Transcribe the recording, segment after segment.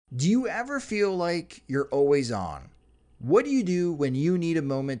Do you ever feel like you're always on? What do you do when you need a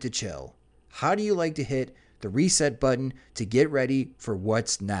moment to chill? How do you like to hit the reset button to get ready for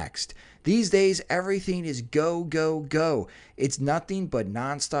what's next? These days, everything is go, go, go. It's nothing but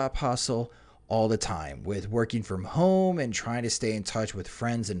nonstop hustle all the time, with working from home and trying to stay in touch with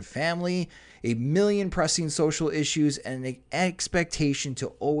friends and family, a million pressing social issues, and an expectation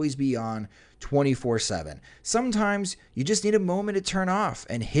to always be on 24/7. Sometimes you just need a moment to turn off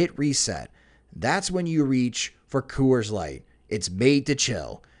and hit reset. That's when you reach for Coors Light. It's made to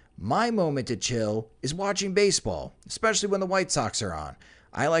chill. My moment to chill is watching baseball, especially when the White Sox are on.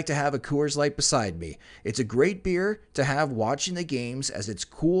 I like to have a Coors Light beside me. It's a great beer to have watching the games, as it's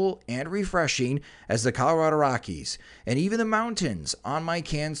cool and refreshing as the Colorado Rockies. And even the mountains on my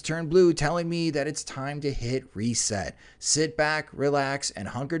cans turn blue, telling me that it's time to hit reset. Sit back, relax, and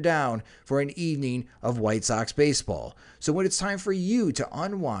hunker down for an evening of White Sox baseball. So when it's time for you to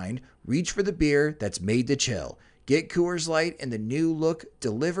unwind, reach for the beer that's made to chill. Get Coors Light in the new look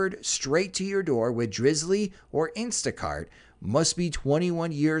delivered straight to your door with Drizzly or Instacart. Must be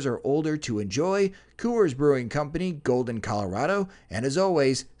 21 years or older to enjoy. Coors Brewing Company, Golden, Colorado. And as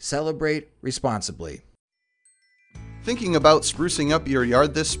always, celebrate responsibly. Thinking about sprucing up your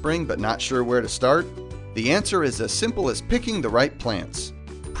yard this spring but not sure where to start? The answer is as simple as picking the right plants.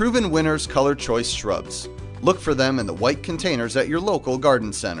 Proven Winners Color Choice Shrubs. Look for them in the white containers at your local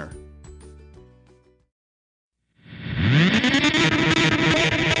garden center.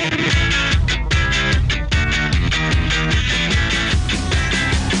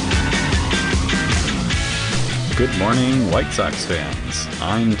 Good morning, White Sox fans.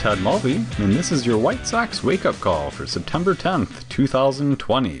 I'm Ted Mulvey, and this is your White Sox wake-up call for September 10th,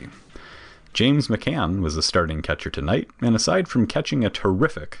 2020. James McCann was the starting catcher tonight, and aside from catching a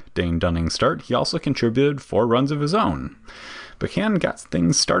terrific Dane Dunning start, he also contributed 4 runs of his own. McCann got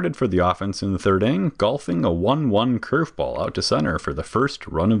things started for the offense in the third inning, golfing a 1-1 curveball out to center for the first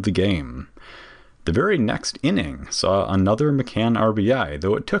run of the game. The very next inning saw another McCann RBI,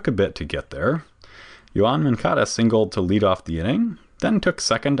 though it took a bit to get there. Yoan Moncada singled to lead off the inning, then took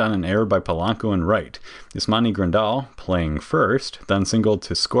second on an error by Polanco and right. Yasmani Grandal, playing first, then singled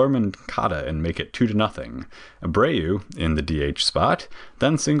to score Moncada and make it 2-0. Abreu, in the DH spot,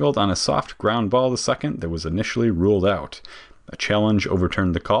 then singled on a soft ground ball to second that was initially ruled out. A challenge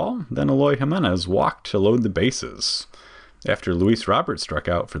overturned the call, then Eloy Jimenez walked to load the bases. After Luis Robert struck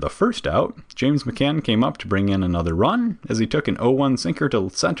out for the first out, James McCann came up to bring in another run as he took an 0-1 sinker to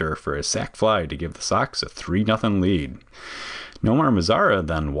center for a sac fly to give the Sox a 3-0 lead. Nomar Mazara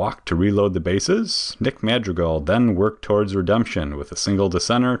then walked to reload the bases. Nick Madrigal then worked towards redemption with a single to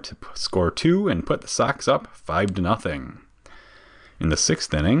center to score 2 and put the Sox up 5-0. In the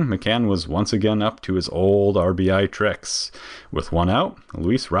 6th inning, McCann was once again up to his old RBI tricks. With 1 out,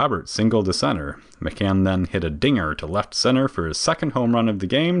 Luis Robert singled to center. McCann then hit a dinger to left center for his second home run of the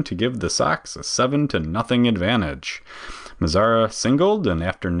game to give the Sox a 7-0 advantage. Mazara singled, and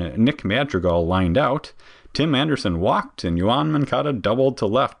after Nick Madrigal lined out, Tim Anderson walked and Yoan Moncada doubled to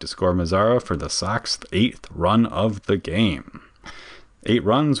left to score Mazara for the Sox' 8th run of the game. 8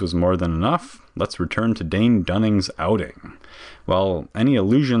 runs was more than enough. Let's return to Dane Dunning's outing. While any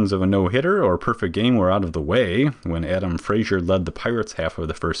illusions of a no-hitter or perfect game were out of the way, when Adam Frazier led the Pirates half of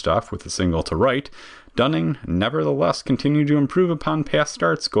the first off with a single to right, Dunning nevertheless continued to improve upon past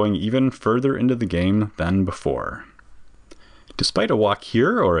starts, going even further into the game than before. Despite a walk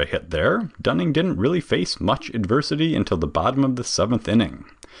here or a hit there, Dunning didn't really face much adversity until the bottom of the 7th inning.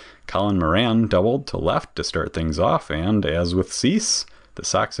 Colin Moran doubled to left to start things off, and, as with Cease, the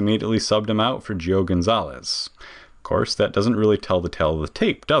Sox immediately subbed him out for Gio Gonzalez. Of course, that doesn't really tell the tale of the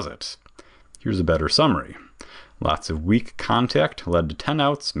tape, does it? Here's a better summary. Lots of weak contact led to 10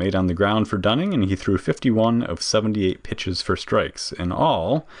 outs made on the ground for Dunning, and he threw 51 of 78 pitches for strikes. In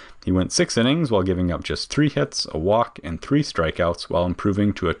all, he went 6 innings while giving up just 3 hits, a walk, and 3 strikeouts while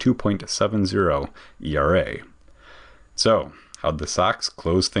improving to a 2.70 ERA. So, how'd the Sox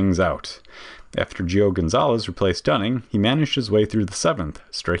close things out? After Gio Gonzalez replaced Dunning, he managed his way through the 7th,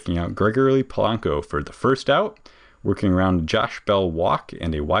 striking out Gregory Polanco for the first out, working around a Josh Bell walk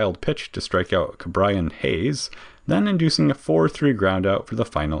and a wild pitch to strike out Cabrian Hayes, then inducing a 4-3 groundout for the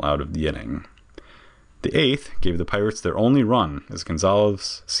final out of the inning. The 8th gave the Pirates their only run, as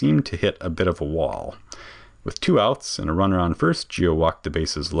Gonzalez seemed to hit a bit of a wall. With 2 outs and a runner on first, Gio walked the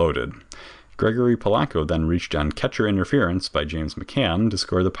bases loaded. Gregory Polanco then reached on catcher interference by James McCann to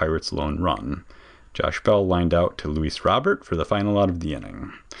score the Pirates' lone run. Josh Bell lined out to Luis Robert for the final out of the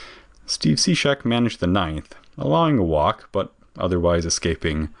inning. Steve Cishek managed the 9th, allowing a walk, but otherwise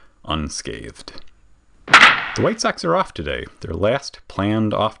escaping unscathed. The White Sox are off today, their last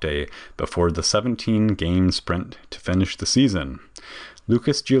planned off day before the 17-game sprint to finish the season.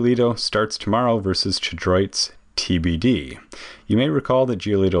 Lucas Giolito starts tomorrow versus Detroit's TBD. You may recall that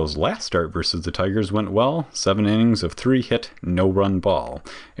Giolito's last start versus the Tigers went well, 7 innings of 3-hit, no-run ball.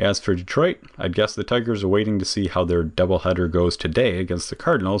 As for Detroit, I'd guess the Tigers are waiting to see how their doubleheader goes today against the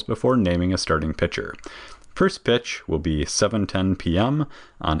Cardinals before naming a starting pitcher. First pitch will be 7:10 p.m.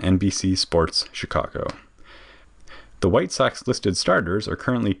 on NBC Sports Chicago. The White Sox listed starters are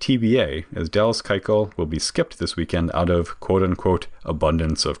currently TBA, as Dallas Keuchel will be skipped this weekend out of quote-unquote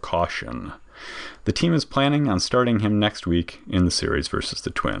abundance of caution. The team is planning on starting him next week in the series versus the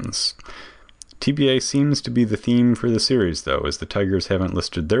Twins. TBA seems to be the theme for the series, though, as the Tigers haven't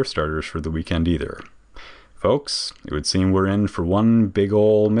listed their starters for the weekend either. Folks, it would seem we're in for one big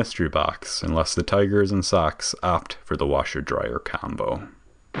ol' mystery box, unless the Tigers and Sox opt for the washer-dryer combo.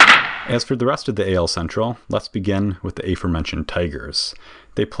 As for the rest of the AL Central, let's begin with the aforementioned Tigers.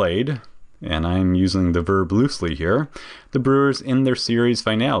 They played, and I'm using the verb loosely here, the Brewers in their series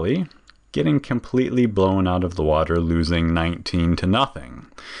finale, getting completely blown out of the water, losing 19-0.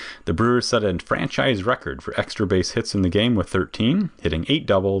 The Brewers set a franchise record for extra base hits in the game with 13, hitting 8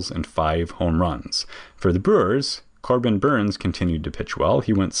 doubles and 5 home runs. For the Brewers, Corbin Burns continued to pitch well.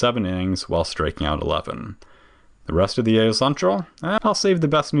 He went 7 innings while striking out 11. The rest of the AL Central? I'll save the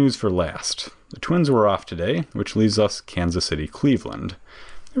best news for last. The Twins were off today, which leaves us Kansas City-Cleveland.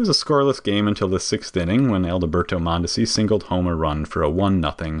 It was a scoreless game until the 6th inning when Alberto Mondesi singled home a run for a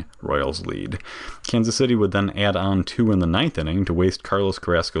 1-0 Royals lead. Kansas City would then add on 2 in the 9th inning to waste Carlos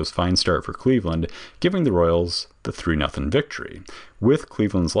Carrasco's fine start for Cleveland, giving the Royals the 3-0 victory. With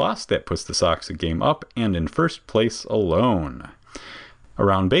Cleveland's loss, that puts the Sox a game up and in first place alone.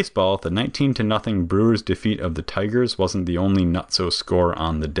 Around baseball, the 19-0 Brewers defeat of the Tigers wasn't the only nutso score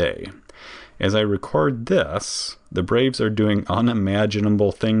on the day. As I record this, the Braves are doing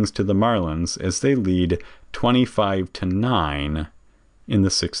unimaginable things to the Marlins as they lead 25-9 in the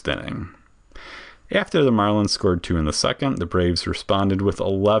 6th inning. After the Marlins scored 2 in the 2nd, the Braves responded with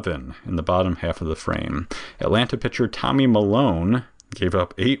 11 in the bottom half of the frame. Atlanta pitcher Tommy Malone gave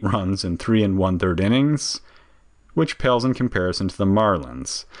up 8 runs in 3 1/3 innings, which pales in comparison to the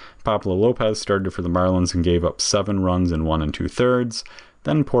Marlins. Pablo Lopez started for the Marlins and gave up 7 runs in 1 2/3.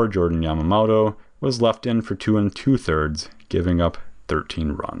 Then poor Jordan Yamamoto was left in for 2 2/3, giving up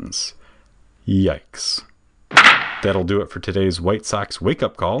 13 runs. Yikes. That'll do it for today's White Sox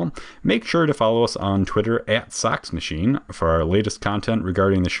wake-up call. Make sure to follow us on Twitter @SoxMachine for our latest content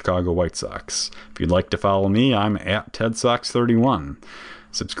regarding the Chicago White Sox. If you'd like to follow me, I'm @TedSox31.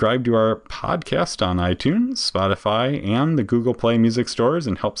 Subscribe to our podcast on iTunes, Spotify, and the Google Play music stores,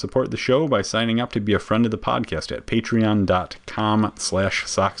 and help support the show by signing up to be a friend of the podcast at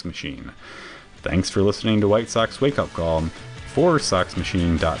patreon.com/SoxMachine. Thanks for listening to White Sox Wake Up Call. For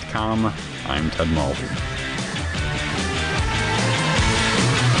SoxMachine.com, I'm Ted Mulvey.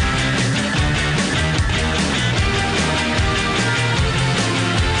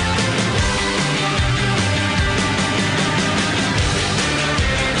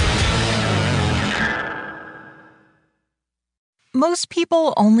 Most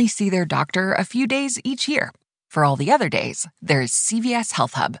people only see their doctor a few days each year. For all the other days, there's CVS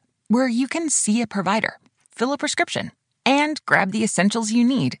Health Hub, where you can see a provider, fill a prescription, and grab the essentials you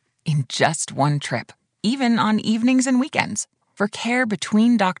need in just one trip, even on evenings and weekends. For care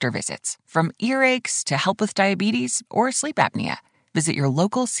between doctor visits, from earaches to help with diabetes or sleep apnea, visit your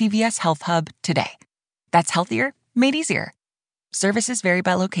local CVS Health Hub today. That's healthier, made easier. Services vary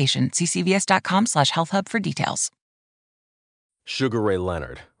by location. See cvs.com/healthhub for details. Sugar Ray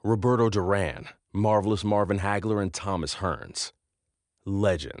Leonard, Roberto Duran, Marvelous Marvin Hagler, and Thomas Hearns.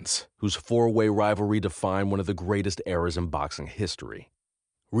 Legends, whose four-way rivalry defined one of the greatest eras in boxing history.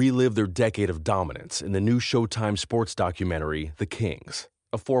 Relive their decade of dominance in the new Showtime sports documentary, The Kings,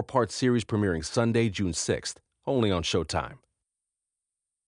 a 4-part series premiering Sunday, June 6th, only on Showtime.